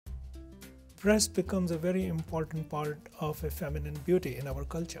breast becomes a very important part of a feminine beauty in our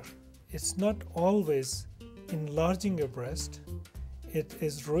culture. It's not always enlarging a breast, it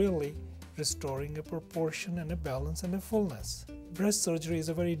is really restoring a proportion and a balance and a fullness. Breast surgery is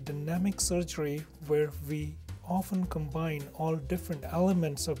a very dynamic surgery where we often combine all different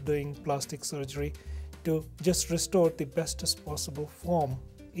elements of doing plastic surgery to just restore the bestest possible form.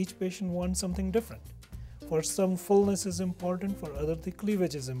 Each patient wants something different. For some, fullness is important, for others, the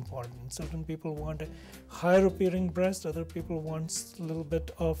cleavage is important. Certain people want a higher appearing breast, other people want a little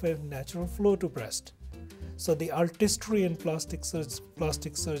bit of a natural flow to breast. So the artistry in plastic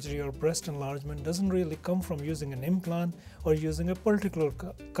surgery or breast enlargement doesn't really come from using an implant or using a particular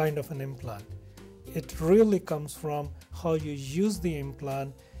kind of an implant. It really comes from how you use the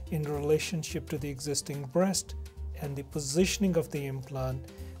implant in relationship to the existing breast and the positioning of the implant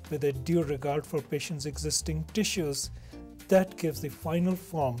with a due regard for patient's existing tissues. That gives the final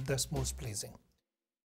form that's most pleasing.